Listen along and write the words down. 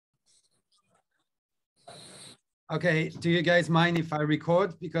Okay, do you guys mind if I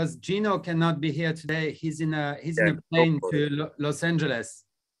record? Because Gino cannot be here today. He's in a plane to Los Angeles.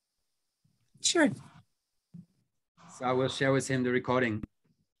 Sure. So I will share with him the recording.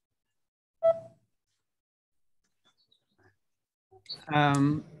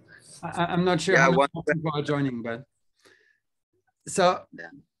 I'm not sure how many people are joining, but so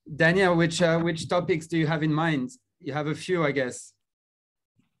Daniel, which topics do you have in mind? You have a few, I guess.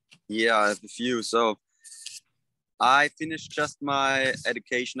 Yeah, I have a few. So I finished just my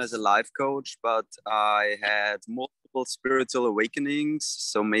education as a life coach, but I had multiple spiritual awakenings.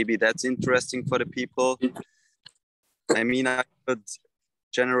 So maybe that's interesting for the people. I mean, I could,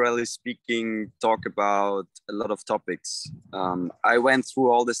 generally speaking, talk about a lot of topics. I went through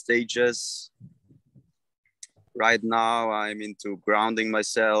all the stages. Right now, I'm into grounding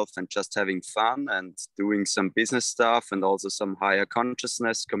myself and just having fun and doing some business stuff and also some higher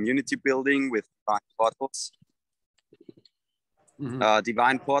consciousness community building with Divine Portals.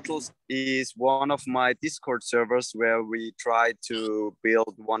 Divine Portals is one of my Discord servers where we try to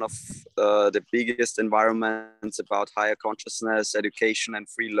build one of the biggest environments about higher consciousness, education, and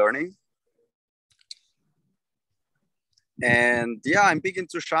free learning. And yeah, I'm big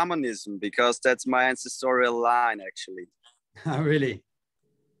into shamanism because that's my ancestral line, actually. Oh, really?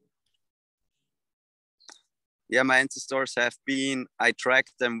 Yeah, my ancestors have been, I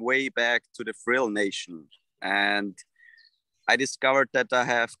tracked them way back to the Frill Nation. And I discovered that I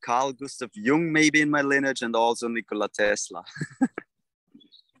have Carl Gustav Jung maybe in my lineage and also Nikola Tesla.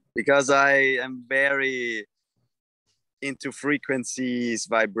 Because I am very into frequencies,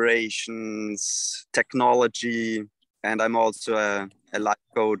 vibrations, technology, and I'm also a life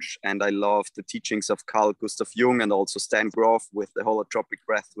coach, and I love the teachings of Carl Gustav Jung and also Stan Grof with the holotropic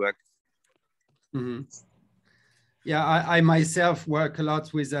breathwork. Mm-hmm. Yeah, I myself work a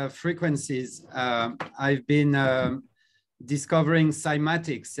lot with frequencies. I've been discovering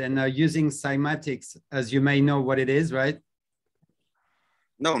cymatics and using cymatics, as you may know what it is, right?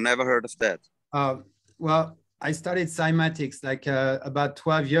 No, never heard of that. Well, I started cymatics like about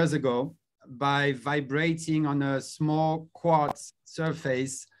 12 years ago by vibrating on a small quartz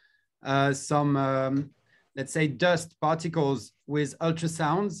surface some, let's say, dust particles with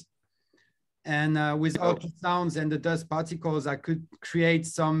ultrasounds. And with ultrasounds and the dust particles, I could create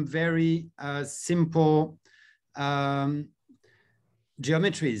some very simple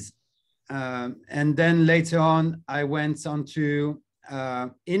geometries. And then later on, I went on to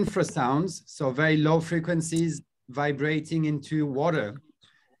infrasounds, so very low frequencies vibrating into water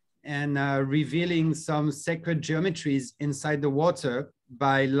and revealing some sacred geometries inside the water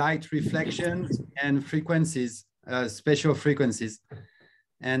by light reflections and frequencies, special frequencies.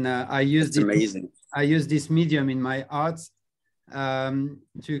 And I use this medium in my art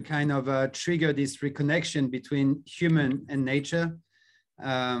to kind of trigger this reconnection between human and nature.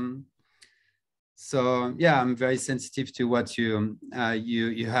 So yeah, I'm very sensitive to what you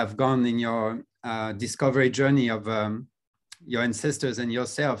have gone in your discovery journey of your ancestors and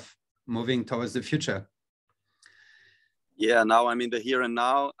yourself moving towards the future. Yeah, now I'm in the here and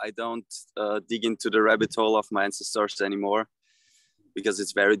now. I don't dig into the rabbit hole of my ancestors anymore because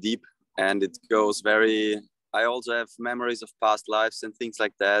it's very deep and it goes very, I also have memories of past lives and things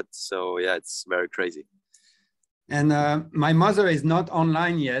like that. So yeah, it's very crazy. And my mother is not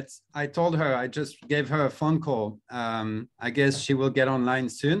online yet. I told her, I just gave her a phone call. I guess she will get online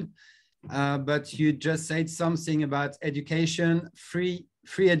soon. But you just said something about education, free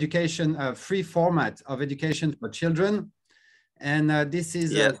education, free format of education for children. And this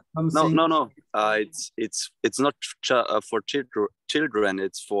is something. No. It's not for children.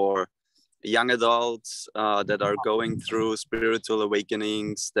 It's for young adults that are going through spiritual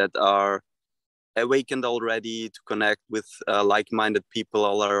awakenings, that are awakened already to connect with like-minded people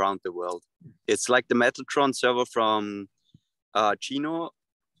all around the world. It's like the Metatron server from Gino.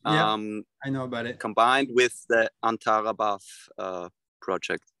 Yeah, I know about it. Combined with the Antara Buff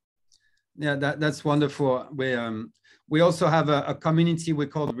project. Yeah, that's wonderful. We also have a community we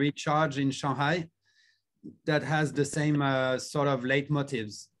call Recharge in Shanghai that has the same sort of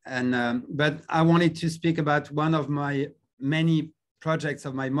leitmotifs. And but I wanted to speak about one of my many projects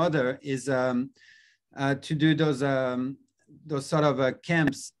of my mother is to do those sort of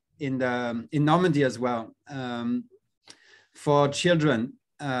camps in Normandy as well for children,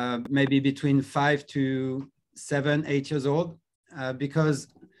 maybe between 5 to 7, 8 years old, because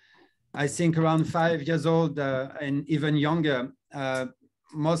I think around 5 years old and even younger, a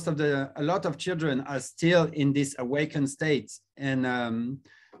lot of children are still in this awakened state, and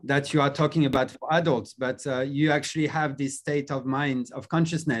that you are talking about for adults, but you actually have this state of mind, of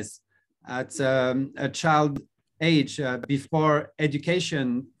consciousness at a child age before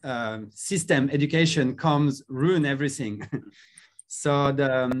education system education comes ruin everything. So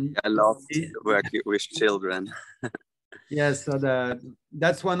I love to work with children. yes, so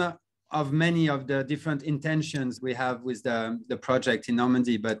that's one of many of the different intentions we have with the project in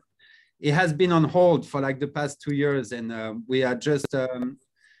Normandy, but it has been on hold for like the past 2 years, and we are just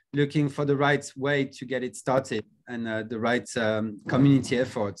looking for the right way to get it started and the right community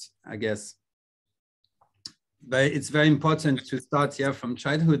efforts, I guess. But it's very important to start here from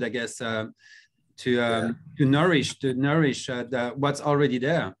childhood, I guess, to nourish what's already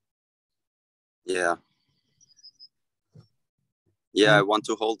there. Yeah. Yeah, I want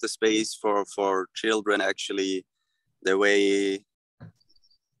to hold the space for children actually the way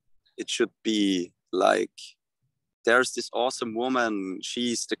it should be. Like, there's this awesome woman.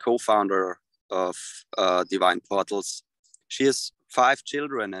 She's the co-founder of Divine Portals. She has 5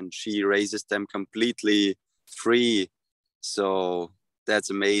 children and she raises them completely free. So that's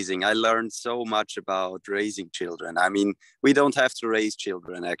amazing. I learned so much about raising children. I mean, we don't have to raise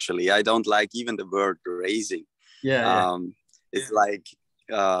children, actually. I don't like even the word raising. It's like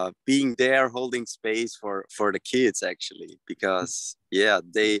being there, holding space for the kids, actually, because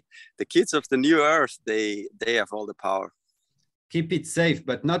the kids of the new earth, they have all the power. Keep it safe,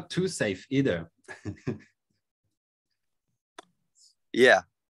 but not too safe either. Yeah,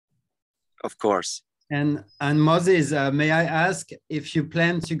 of course. And Moses, may I ask if you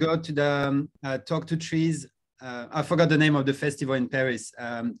plan to go to the Talk to Trees? I forgot the name of the festival in Paris.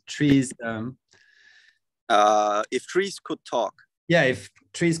 Trees. If trees could talk. Yeah, if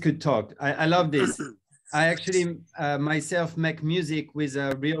trees could talk. I love this. I actually myself make music with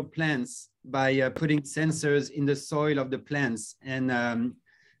real plants by putting sensors in the soil of the plants, and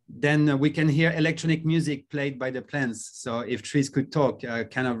then we can hear electronic music played by the plants. So if trees could talk,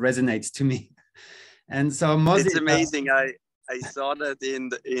 kind of resonates to me. And so Moses, it's amazing. I saw that in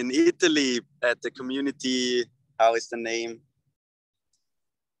Italy at the community. How is the name?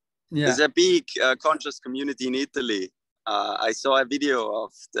 Yeah, there's a big conscious community in Italy. I saw a video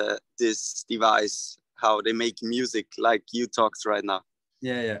of this device, how they make music like you talked right now.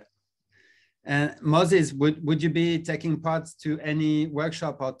 Yeah. And Moses, would you be taking part to any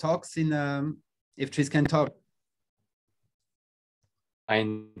workshop or talks in If Trees Can Talk? I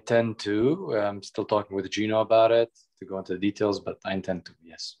intend to. I'm still talking with Gino about it to go into the details, but I intend to,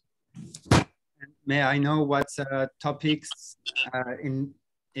 yes. May I know what topics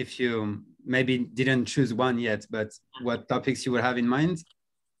if you maybe didn't choose one yet, but what topics you would have in mind?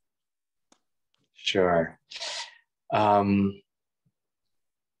 Sure.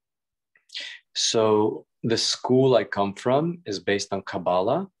 So the school I come from is based on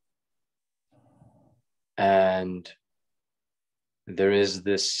Kabbalah. And there is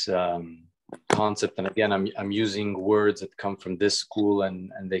this concept, and again, I'm using words that come from this school,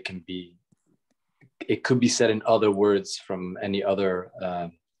 and they can be, it could be said in other words from any other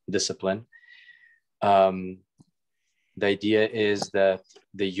discipline. The idea is that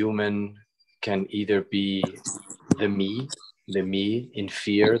the human can either be the me in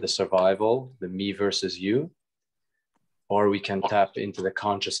fear, the survival, the me versus you, or we can tap into the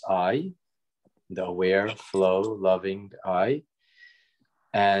conscious I, the aware, flow, loving I.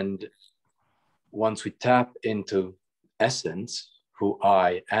 And once we tap into essence, who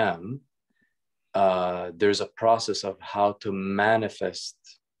I am, there's a process of how to manifest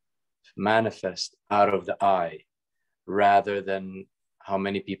out of the I, rather than how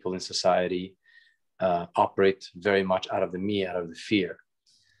many people in society operate very much out of the me, out of the fear.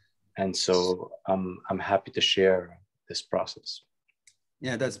 And so I'm happy to share this process.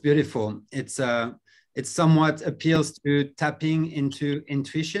 Yeah, that's beautiful. It somewhat appeals to tapping into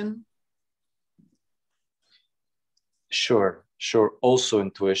intuition. Sure. Also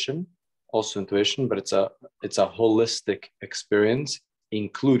intuition, but it's a holistic experience,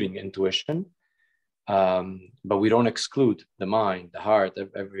 including intuition. But we don't exclude the mind, the heart,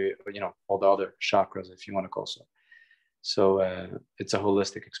 all the other chakras, if you want to call so. So it's a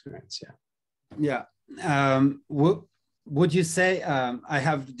holistic experience. Yeah. Would you say, I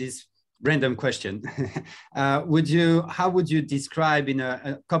have this random question. How would you describe in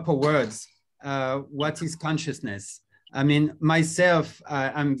a couple words, what is consciousness? I mean, myself,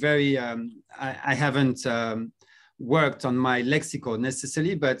 I'm very, I haven't worked on my lexicon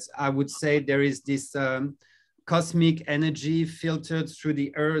necessarily, but I would say there is this cosmic energy filtered through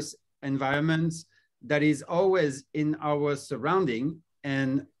the Earth environment that is always in our surrounding.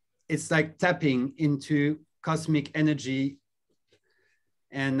 And it's like tapping into cosmic energy.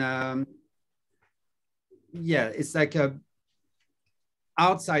 And it's like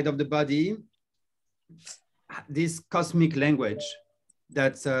outside of the body. this cosmic language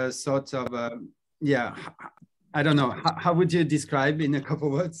that's a sort of, yeah, I don't know. How would you describe in a couple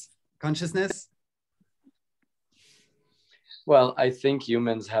words consciousness? Well, I think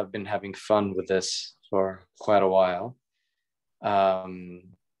humans have been having fun with this for quite a while.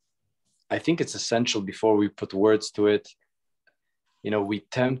 I think it's essential before we put words to it. You know, we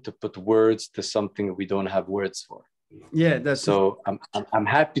tend to put words to something that we don't have words for. Yeah, that's so. I'm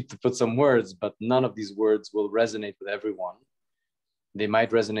happy to put some words, but none of these words will resonate with everyone. They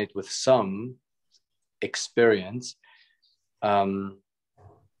might resonate with some experience.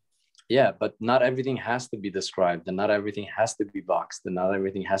 Yeah, but not everything has to be described, and not everything has to be boxed, and not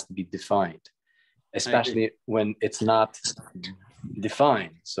everything has to be defined, especially when it's not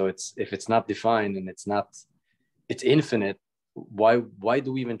defined. So if it's not defined and it's infinite, why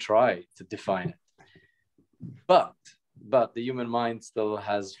do we even try to define it? But the human mind still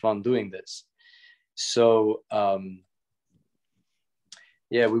has fun doing this. So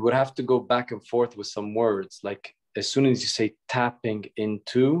yeah, we would have to go back and forth with some words. Like as soon as you say tapping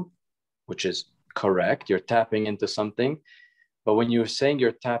into, which is correct, you're tapping into something. But when you're saying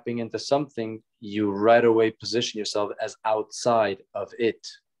you're tapping into something, you right away position yourself as outside of it.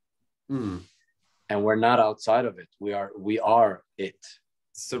 Mm. And we're not outside of it. We are it.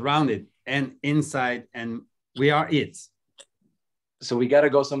 Surrounded and inside, and we are it. So we got to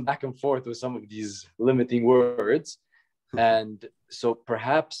go some back and forth with some of these limiting words. And so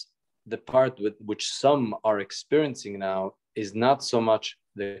perhaps the part with which some are experiencing now is not so much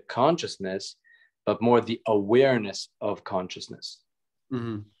the consciousness, but more the awareness of consciousness,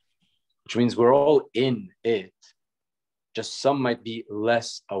 which means we're all in it. Just some might be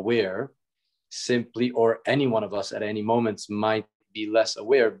less aware simply, or any one of us at any moments might be less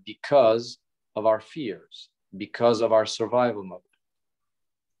aware because of our fears, because of our survival mode.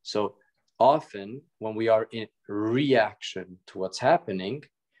 So often when we are in reaction to what's happening,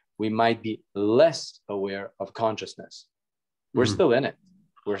 we might be less aware of consciousness. We're still in it.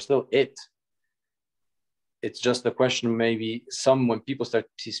 We're still it. It's just a question, maybe when people start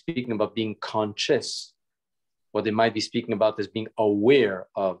speaking about being conscious, what they might be speaking about is being aware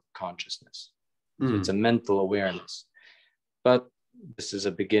of consciousness. So it's a mental awareness. But this is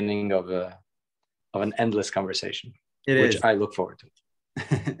a beginning of an endless conversation, which I look forward to.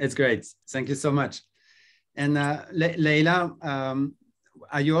 It's great. Thank you so much. And Leila,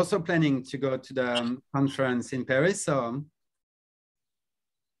 are you also planning to go to the conference in Paris? Or?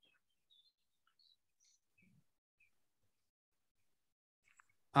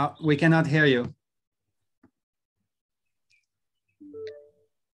 We cannot hear you.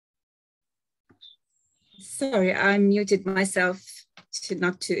 Sorry, I muted myself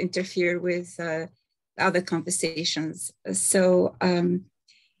not to interfere with other conversations. So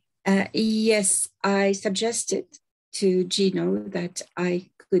yes, I suggested to Gino that I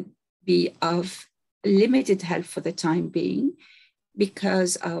could be of limited help for the time being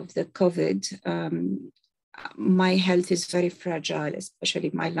because of the COVID. My health is very fragile, especially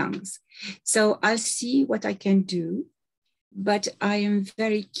my lungs. So I'll see what I can do, but I am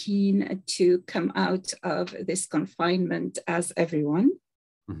very keen to come out of this confinement as everyone.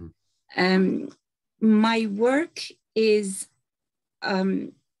 My work is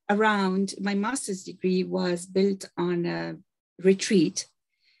around, my master's degree was built on a retreat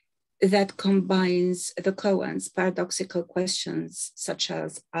that combines the koans, paradoxical questions such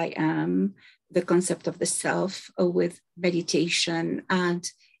as I am, the concept of the self, with meditation and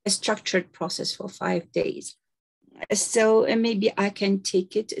a structured process for 5 days. So maybe I can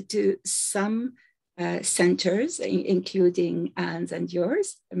take it to some centers, including Anne's and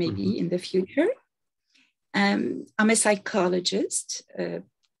yours, maybe in the future. I'm a psychologist,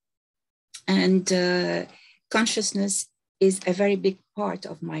 and consciousness is a very big part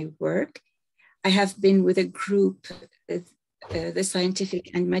of my work. I have been with a group, the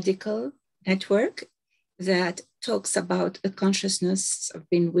Scientific and Medical Network, that talks about a consciousness. I've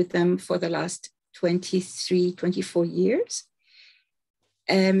been with them for the last 23, 24 years.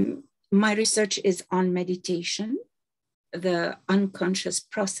 My research is on meditation, the unconscious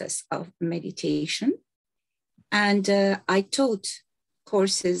process of meditation. And I taught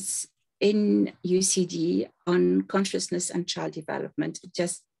courses in UCD on consciousness and child development,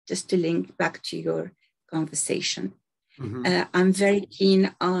 just to link back to your conversation. I'm very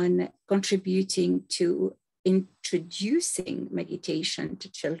keen on contributing to introducing meditation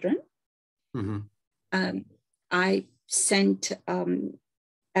to children. I sent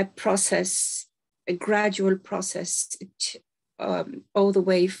a process, a gradual process, all the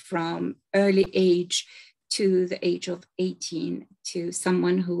way from early age to the age of 18 to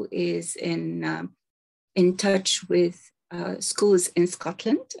someone who is in in touch with schools in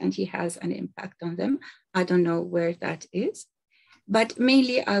Scotland, and he has an impact on them. I don't know where that is. But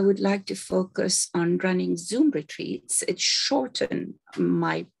mainly, I would like to focus on running Zoom retreats. It shortened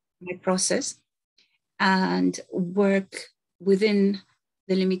my process and work within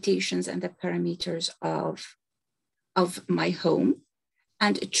the limitations and the parameters of my home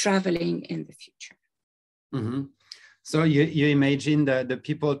and traveling in the future. Mm-hmm. So you imagine the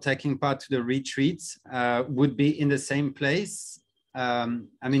people taking part to the retreats would be in the same place? I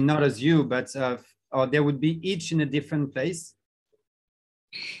mean, not as you, but or they would be each in a different place?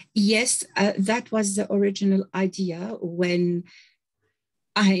 Yes, that was the original idea when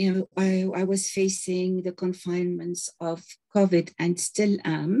I was facing the confinements of COVID and still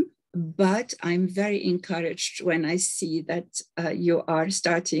am, but I'm very encouraged when I see that you are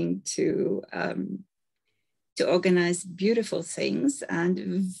starting to organize beautiful things, and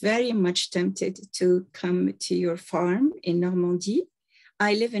very much tempted to come to your farm in Normandy.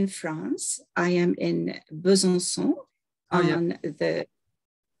 I live in France. I am in Besançon on the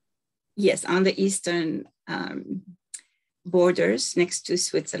eastern borders next to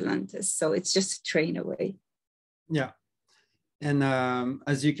Switzerland. So it's just a train away. Yeah. And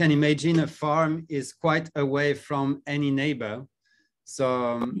as you can imagine, a farm is quite away from any neighbor.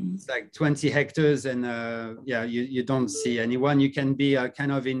 So it's like 20 hectares and you don't see anyone. You can be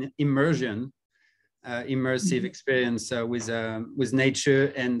kind of in immersive experience with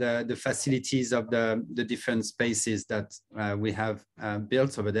nature and the facilities of the different spaces that we have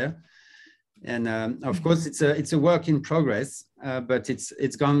built over there. And of course, it's a work in progress, but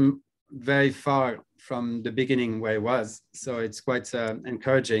it's gone very far from the beginning where it was. So it's quite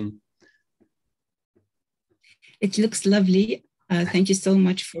encouraging. It looks lovely. Thank you so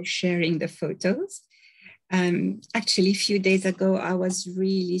much for sharing the photos. Actually, a few days ago, I was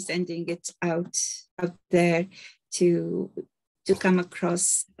really sending it out there to come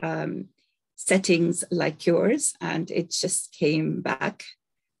across settings like yours, and it just came back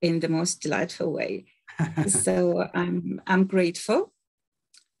in the most delightful way. So I'm grateful.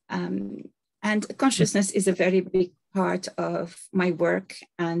 And consciousness is a very big part of my work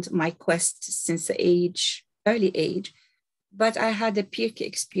and my quest since the early age. But I had a Pirkei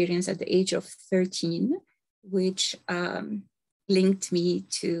experience at the age of 13, which linked me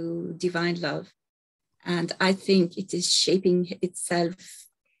to divine love. And I think it is shaping itself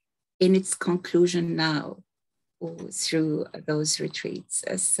in its conclusion now through those retreats.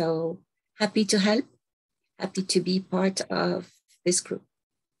 So happy to help, happy to be part of this group.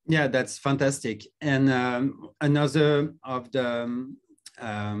 Yeah, that's fantastic. And another of the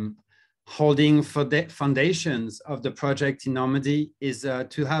holding for the foundations of the project in Normandy is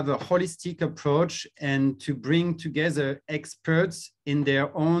to have a holistic approach and to bring together experts in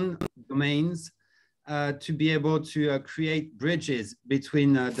their own domains to be able to create bridges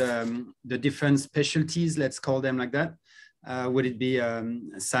between the different specialties, let's call them like that. Would it be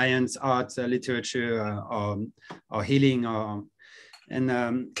science, art, literature, or healing, and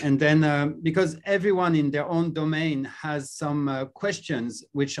then because everyone in their own domain has some questions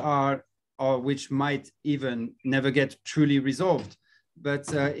which might even never get truly resolved, but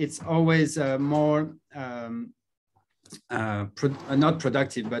it's always more not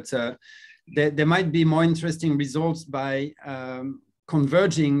productive, but there might be more interesting results by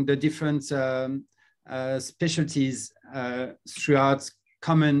converging the different specialties throughout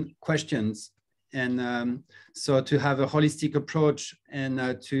common questions. And so to have a holistic approach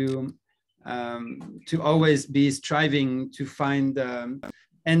and to always be striving to find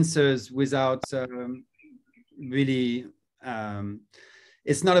answers without really,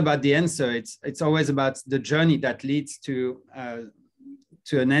 it's not about the answer, it's always about the journey that leads to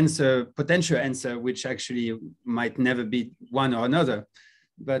an answer, potential answer, which actually might never be one or another.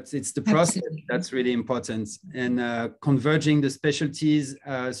 But it's the process Absolutely. That's really important, and converging the specialties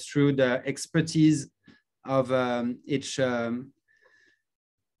through the expertise of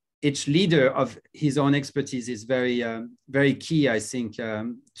each leader of his own expertise is very, very key, I think,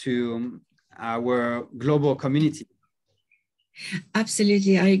 to our global community.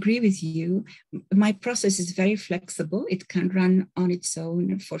 Absolutely, I agree with you. My process is very flexible. It can run on its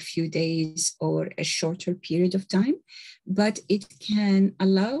own for a few days or a shorter period of time, but it can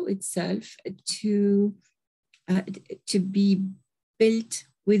allow itself to be built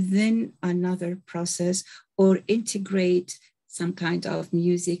within another process or integrate some kind of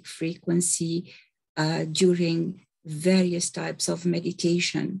music frequency during various types of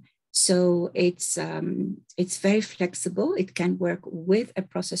meditation. So it's very flexible. It can work with a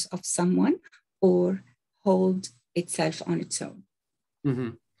process of someone or hold itself on its own.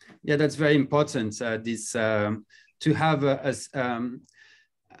 Mm-hmm. Yeah, that's very important. To have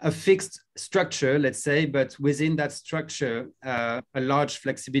a fixed structure, let's say, but within that structure, a large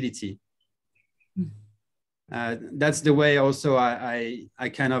flexibility. That's the way also I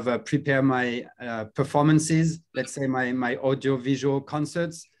kind of prepare my performances. Let's say my audio-visual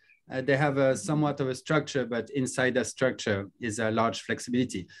concerts. They have somewhat of a structure, but inside that structure is a large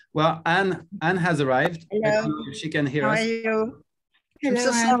flexibility. Well, Anne has arrived. Hello. If she can hear How us. are you? Hello, I'm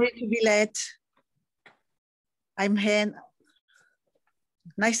so Anne. sorry to be late. I'm Hen.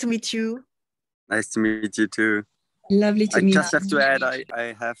 Nice to meet you. Nice to meet you too. Lovely to I meet just you. have to add,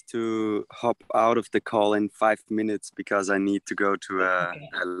 I have to hop out of the call in 5 minutes because I need to go to a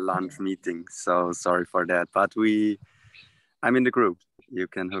lunch meeting. So sorry for that. But I'm in the group. You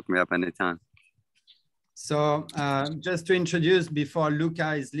can hook me up anytime. So just to introduce before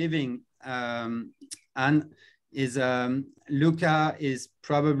Luca is leaving, Anne is Luca is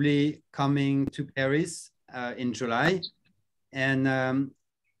probably coming to Paris in July, and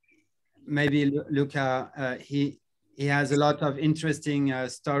maybe Luca he has a lot of interesting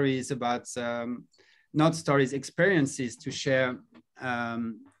stories about not stories, experiences to share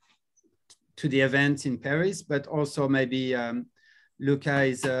to the event in Paris, but also maybe Luca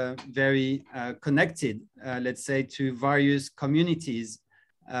is very connected, let's say, to various communities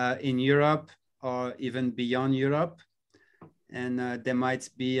in Europe or even beyond Europe. And there might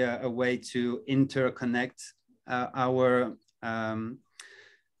be a way to interconnect our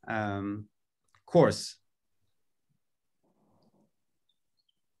course.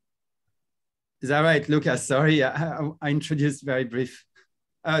 Is that right, Luca? Sorry, I introduced very brief.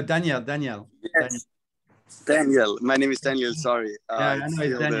 Daniel. Yes. Daniel. My name is Daniel. Sorry. Yeah, I know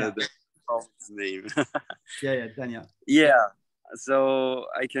it's Daniel. The name. yeah, Daniel. Yeah. So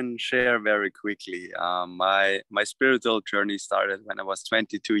I can share very quickly. My spiritual journey started when I was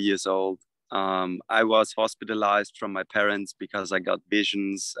 22 years old. I was hospitalized from my parents because I got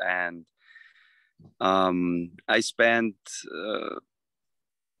visions, and I spent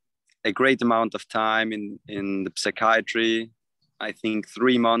a great amount of time in the psychiatry. I think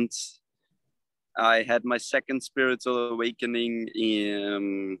 3 months. I had my second spiritual awakening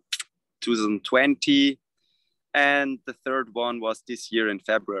in 2020. And the third one was this year in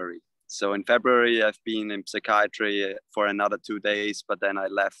February. So in February, I've been in psychiatry for another 2 days, but then I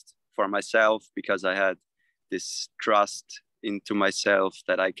left for myself because I had this trust into myself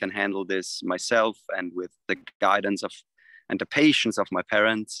that I can handle this myself, and with the guidance of and the patience of my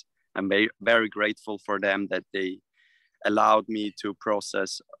parents. I'm very grateful for them that they allowed me to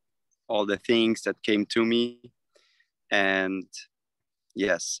process all the things that came to me. And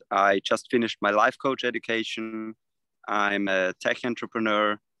yes, I just finished my life coach education. I'm a tech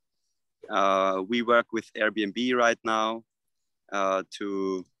entrepreneur. We work with Airbnb right now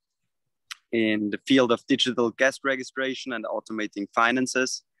in the field of digital guest registration and automating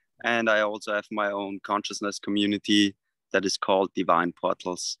finances. And I also have my own consciousness community that is called Divine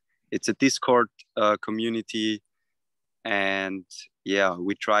Portals. It's a Discord community. And yeah,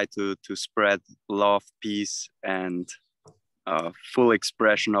 we try to spread love, peace, and full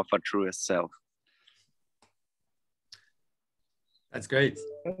expression of our truest self. That's great.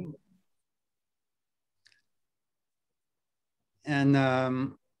 And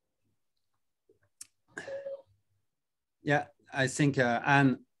yeah, I think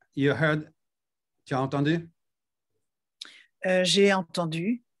Anne, you heard? Tu as entendu? J'ai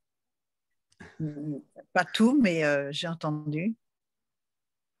entendu. Pas tout, mais j'ai entendu.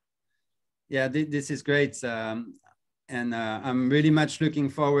 Yeah, this is great. And I'm really much looking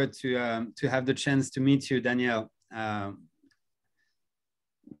forward to have the chance to meet you, Daniel.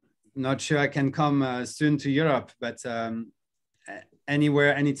 Not sure I can come soon to Europe, but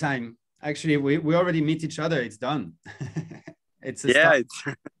anywhere, anytime. Actually, we already meet each other. It's done. It's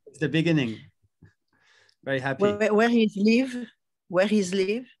the beginning. Very happy. Where is live? Where is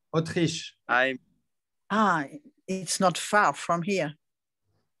live? Autriche. It's not far from here.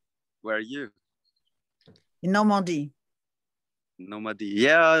 Where are you? In Normandy. Normandy.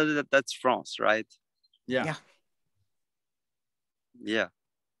 Yeah, that's France, right? Yeah. Yeah.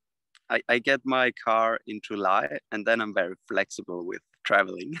 I get my car in July, and then I'm very flexible with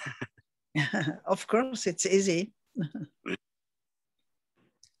traveling. Of course, it's easy.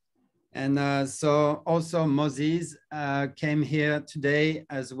 And so also Moses came here today,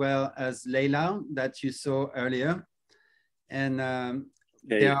 as well as Leila that you saw earlier. And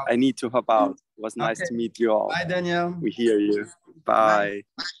okay, I need to hop out. It was nice to meet you all. Bye, Daniel. We hear you. Bye.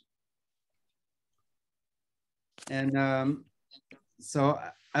 And so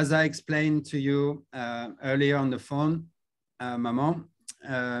as I explained to you earlier on the phone, Maman,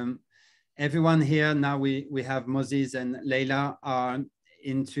 everyone here now, we have Moses and Leila are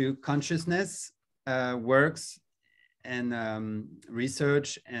into consciousness works and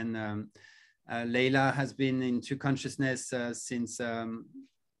research, and Leila has been into consciousness since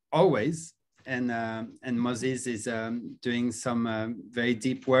always, and Moses is doing some very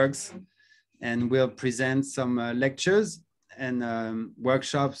deep works, and will present some lectures and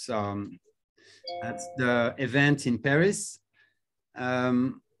workshops at the event in Paris,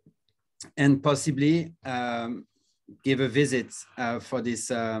 and possibly give a visit for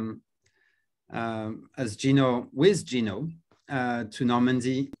this as Gino, with Gino, to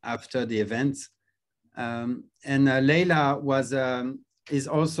Normandy after the event. And Leila is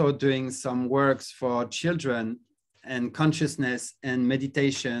also doing some works for children and consciousness and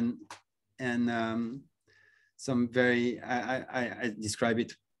meditation, and some very, I describe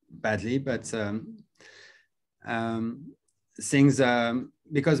it badly, but things,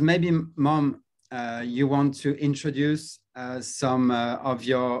 because maybe Mom, you want to introduce some of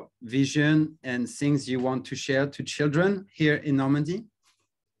your vision and things you want to share to children here in Normandy?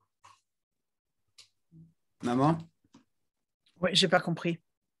 Maman? Oui, j'ai pas compris.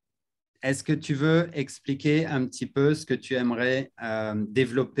 Est-ce que tu veux expliquer un petit peu ce que tu aimerais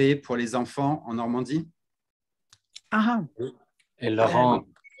développer pour les enfants en Normandie? Ah, Et Laurent,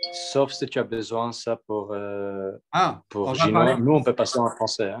 sauf si tu as besoin ça pour Gino, nous on peut passer en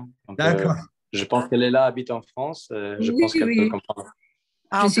français. Hein. D'accord. Je pense que Leila habite en France. Je pense qu'elle peut comprendre.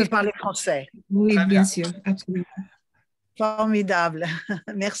 on peut parler français. Oui, Très bien bien. sûr, absolument. Formidable.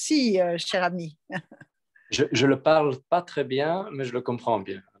 Merci, cher ami. Je le parle pas très bien, mais je le comprends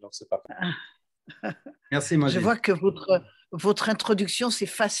bien. Alors c'est pas grave. Merci, Moses. Je vois que votre introduction, c'est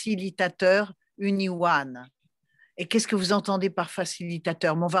facilitateur Uniwan. Et qu'est-ce que vous entendez par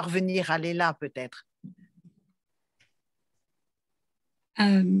facilitateur? Mais on va revenir à Leila peut-être.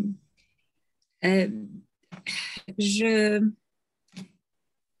 J'ai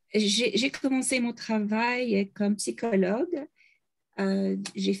commencé mon travail comme psychologue.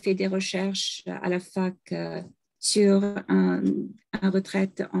 J'ai fait des recherches à la fac sur un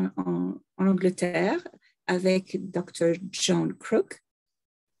retraite en Angleterre avec Dr. John Crook.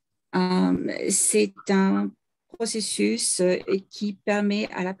 C'est un processus qui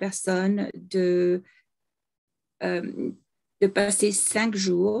permet à la personne de passer 5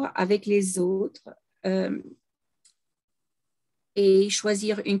 jours avec les autres et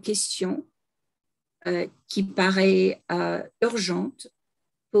choisir une question qui paraît urgente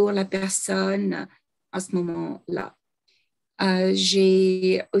pour la personne à ce moment-là.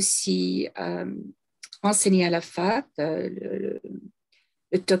 J'ai aussi enseigné à la fac le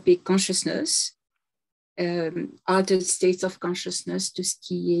topic consciousness, altered states of consciousness, tout ce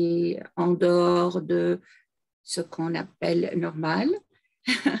qui est en dehors de ce qu'on appelle normal.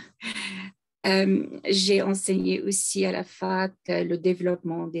 J'ai enseigné aussi à la fac le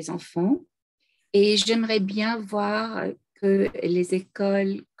développement des enfants, et j'aimerais bien voir que les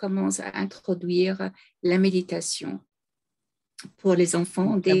écoles commencent à introduire la méditation pour les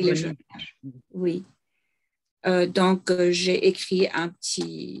enfants dès le jeune âge. Oui. Donc, j'ai écrit un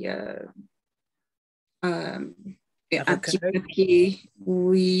petit papier.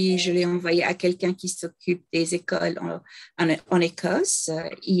 Oui, je l'ai envoyé à quelqu'un qui s'occupe des écoles en Écosse.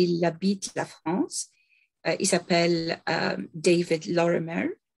 Il habite la France. Il s'appelle David Lorimer.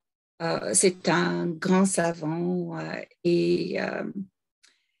 C'est un grand savant et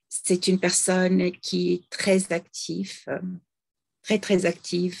c'est une personne qui est très active, très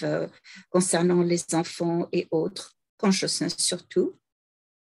active concernant les enfants et autres, consciousness surtout.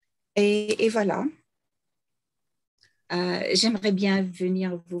 Et voilà. J'aimerais bien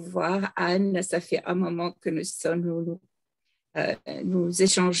venir vous voir, Anne. Ça fait un moment que nous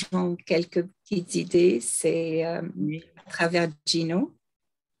échangeons quelques petites idées. C'est à travers Gino.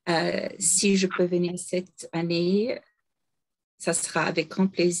 Si je peux venir cette année, ça sera avec grand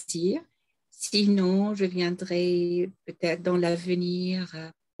plaisir. Sinon, je viendrai peut-être dans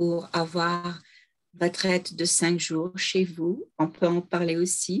l'avenir pour avoir retraite de 5 jours chez vous. On peut en parler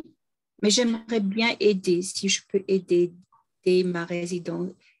aussi. Mais j'aimerais bien aider, si je peux aider dès ma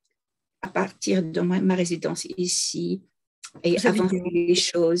résidence, à partir de ma résidence ici et avancer les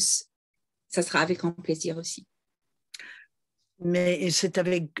choses, ça sera avec grand plaisir aussi. Mais c'est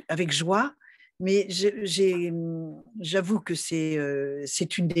avec joie. Mais j'avoue que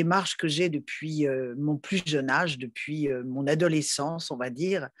c'est une démarche que j'ai depuis mon plus jeune âge, depuis mon adolescence, on va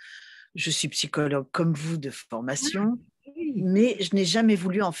dire. Je suis psychologue comme vous de formation, mais je n'ai jamais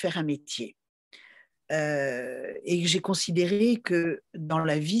voulu en faire un métier. Et j'ai considéré que dans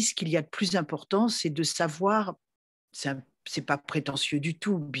la vie, ce qu'il y a de plus important, c'est de savoir, c'est c'est pas prétentieux du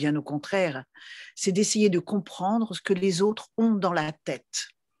tout, bien au contraire. C'est d'essayer de comprendre ce que les autres ont dans la tête.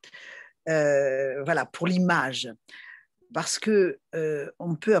 Voilà, pour l'image. Parce que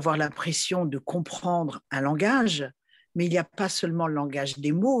on peut avoir l'impression de comprendre un langage, mais il n'y a pas seulement le langage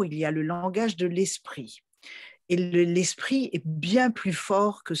des mots, il y a le langage de l'esprit. Et l'esprit est bien plus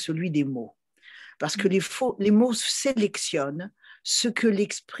fort que celui des mots. Parce que les mots sélectionnent ce que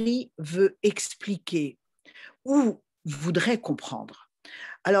l'esprit veut expliquer ou voudrait comprendre.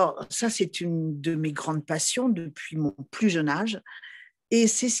 Alors, ça, c'est une de mes grandes passions depuis mon plus jeune âge. Et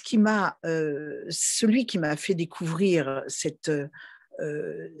c'est celui qui m'a fait découvrir cette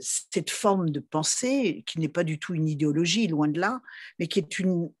forme de pensée, qui n'est pas du tout une idéologie, loin de là, mais qui est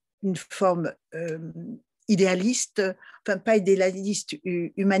une forme idéaliste, enfin pas idéaliste,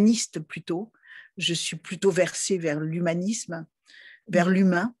 humaniste plutôt. Je suis plutôt versée vers l'humanisme, vers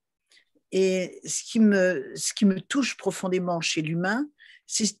l'humain. Et ce qui me touche profondément chez l'humain,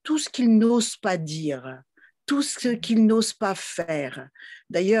 c'est tout ce qu'il n'ose pas dire, tout ce qu'il n'ose pas faire.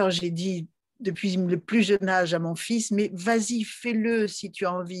 D'ailleurs, j'ai dit depuis le plus jeune âge à mon fils, mais vas-y, fais-le si tu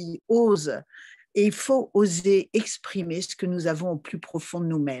as envie, ose. Et il faut oser exprimer ce que nous avons au plus profond de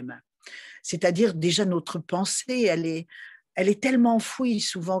nous-mêmes. C'est-à-dire déjà notre pensée, elle est tellement enfouie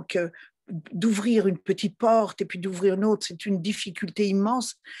souvent que d'ouvrir une petite porte et puis d'ouvrir une autre, c'est une difficulté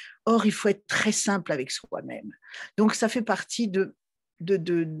immense. Or, il faut être très simple avec soi-même. Donc, ça fait partie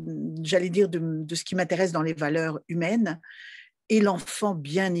j'allais dire, de ce qui m'intéresse dans les valeurs humaines. Et l'enfant,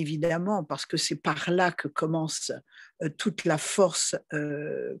 bien évidemment, parce que c'est par là que commence toute la force,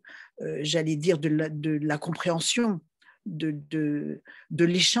 j'allais dire, de la compréhension, de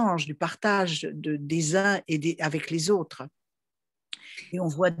l'échange, du partage des uns et avec les autres. Et on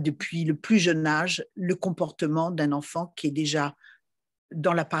voit depuis le plus jeune âge le comportement d'un enfant qui est déjà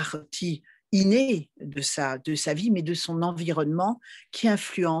dans la partie innée de sa vie, mais de son environnement qui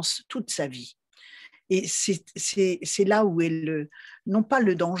influence toute sa vie. Et c'est là où est non pas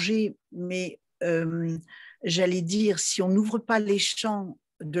le danger, mais j'allais dire, si on n'ouvre pas les champs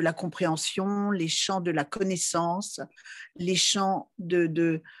de la compréhension, les champs de la connaissance, les champs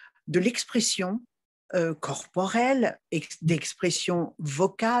de l'expression corporelle, d'expression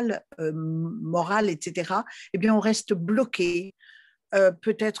vocale, morale, etc., eh bien, on reste bloqué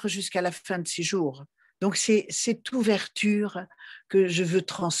peut-être jusqu'à la fin de ses jours. Donc, c'est cette ouverture que je veux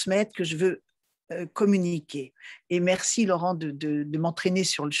transmettre, que je veux communiquer. Et merci, Laurent, de m'entraîner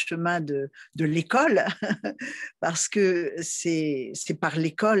sur le chemin de l'école, parce que c'est par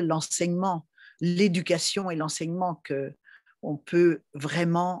l'école, l'enseignement, l'éducation et l'enseignement qu'on peut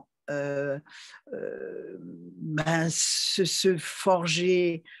vraiment se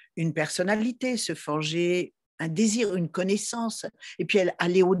forger une personnalité, se forger un désir, une connaissance, et puis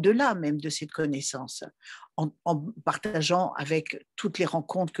aller au-delà même de cette connaissance, en partageant avec toutes les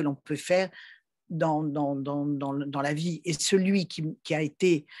rencontres que l'on peut faire dans la vie. Et celui qui a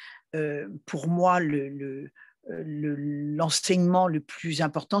été pour moi l'enseignement le plus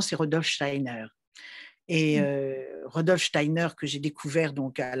important, c'est Rudolf Steiner. Et Rudolf Steiner, que j'ai découvert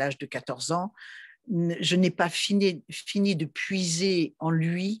donc à l'âge de 14 ans, je n'ai pas fini de puiser en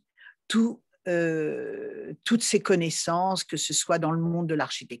lui toutes ses connaissances, que ce soit dans le monde de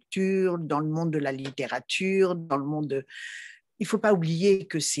l'architecture, dans le monde de la littérature, dans le monde de... Il ne faut pas oublier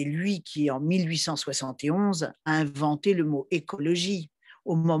que c'est lui qui, en 1871, a inventé le mot écologie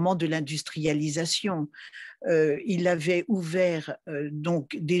au moment de l'industrialisation. Il avait ouvert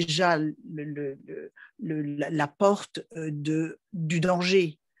donc déjà la porte du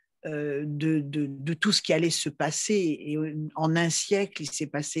danger, de tout ce qui allait se passer. Et en un siècle, il s'est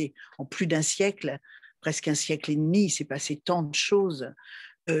passé, en plus d'un siècle, presque un siècle et demi, il s'est passé tant de choses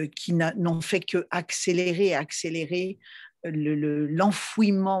qui n'ont fait qu'accélérer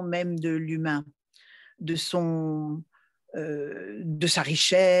l'enfouissement même de l'humain, de sa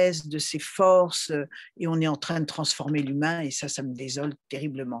richesse, de ses forces, et on est en train de transformer l'humain, et ça me désole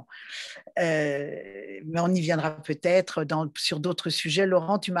terriblement. Mais on y viendra peut-être sur d'autres sujets.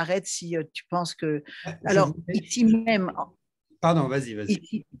 Laurent, tu m'arrêtes si tu penses que... Alors, ici même... Pardon, vas-y.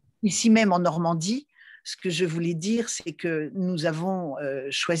 Ici même en Normandie, ce que je voulais dire, c'est que nous avons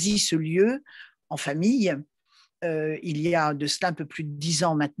choisi ce lieu en famille, il y a de cela un peu plus de 10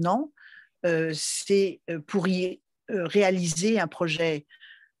 ans maintenant. C'est pour y réaliser un projet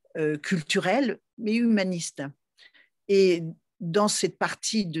culturel mais humaniste. Et dans cette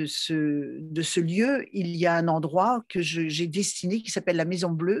partie de ce lieu, il y a un endroit que j'ai destiné qui s'appelle la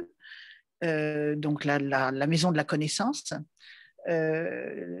Maison Bleue, donc la maison de la connaissance,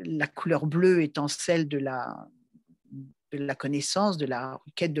 la couleur bleue étant celle de la connaissance, de la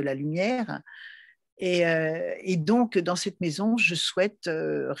quête de la lumière. Et donc, dans cette maison, je souhaite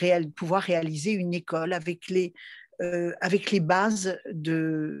pouvoir réaliser une école avec les bases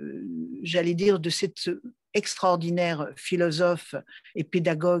j'allais dire, de cet extraordinaire philosophe et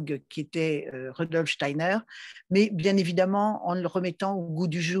pédagogue qui était Rudolf Steiner, mais bien évidemment en le remettant au goût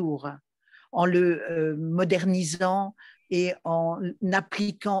du jour, en le modernisant et en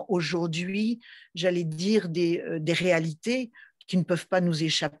appliquant aujourd'hui, j'allais dire, des réalités qui ne peuvent pas nous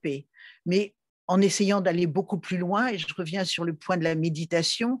échapper. Mais en essayant d'aller beaucoup plus loin, et je reviens sur le point de la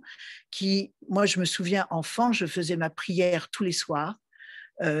méditation, moi, je me souviens, enfant, je faisais ma prière tous les soirs,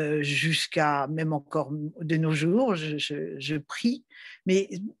 jusqu'à même encore de nos jours, je prie. Mais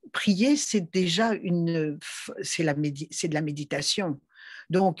prier, c'est déjà c'est de la méditation.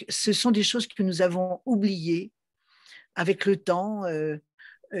 Donc, ce sont des choses que nous avons oubliées avec le temps,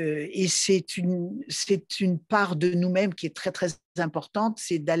 et c'est une part de nous-mêmes qui est très, très importante,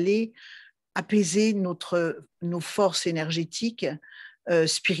 c'est d'aller apaiser nos forces énergétiques,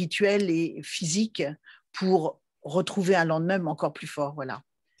 spirituelles et physiques pour retrouver un lendemain encore plus fort. Voilà.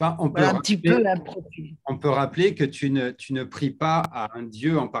 Enfin, Voilà un petit peu un profil. On peut rappeler que tu ne pries pas à un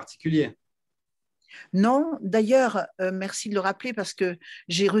Dieu en particulier. Non, d'ailleurs, merci de le rappeler parce que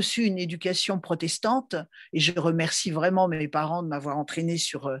j'ai reçu une éducation protestante et je remercie vraiment mes parents de m'avoir entraîné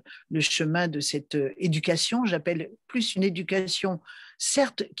sur le chemin de cette éducation. J'appelle plus une éducation,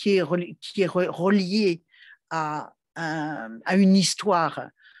 certes, qui est reliée à une histoire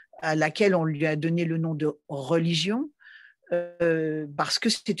à laquelle on lui a donné le nom de religion, parce que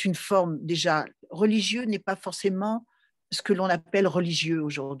c'est une forme, déjà, religieux n'est pas forcément ce que l'on appelle religieux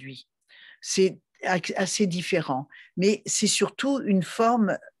aujourd'hui. C'est assez différent, mais c'est surtout une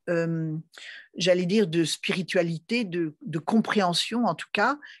forme, j'allais dire, de spiritualité, de compréhension en tout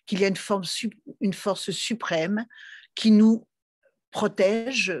cas, qu'il y a une force suprême qui nous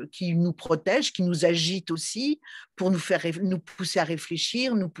protège, qui nous agite aussi pour nous pousser à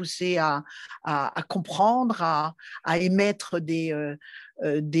réfléchir, nous pousser à comprendre, à émettre des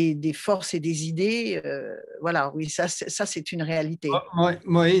forces et des idées. Voilà, oui, ça c'est une réalité.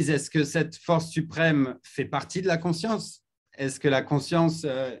 Moïse, est-ce que cette force suprême fait partie de la conscience? Est-ce que la conscience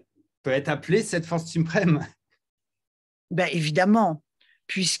peut être appelée cette force suprême? Ben, évidemment,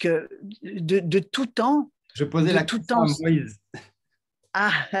 puisque de tout temps. Je posais la question à Moïse.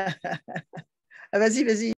 Ah, vas-y, vas-y.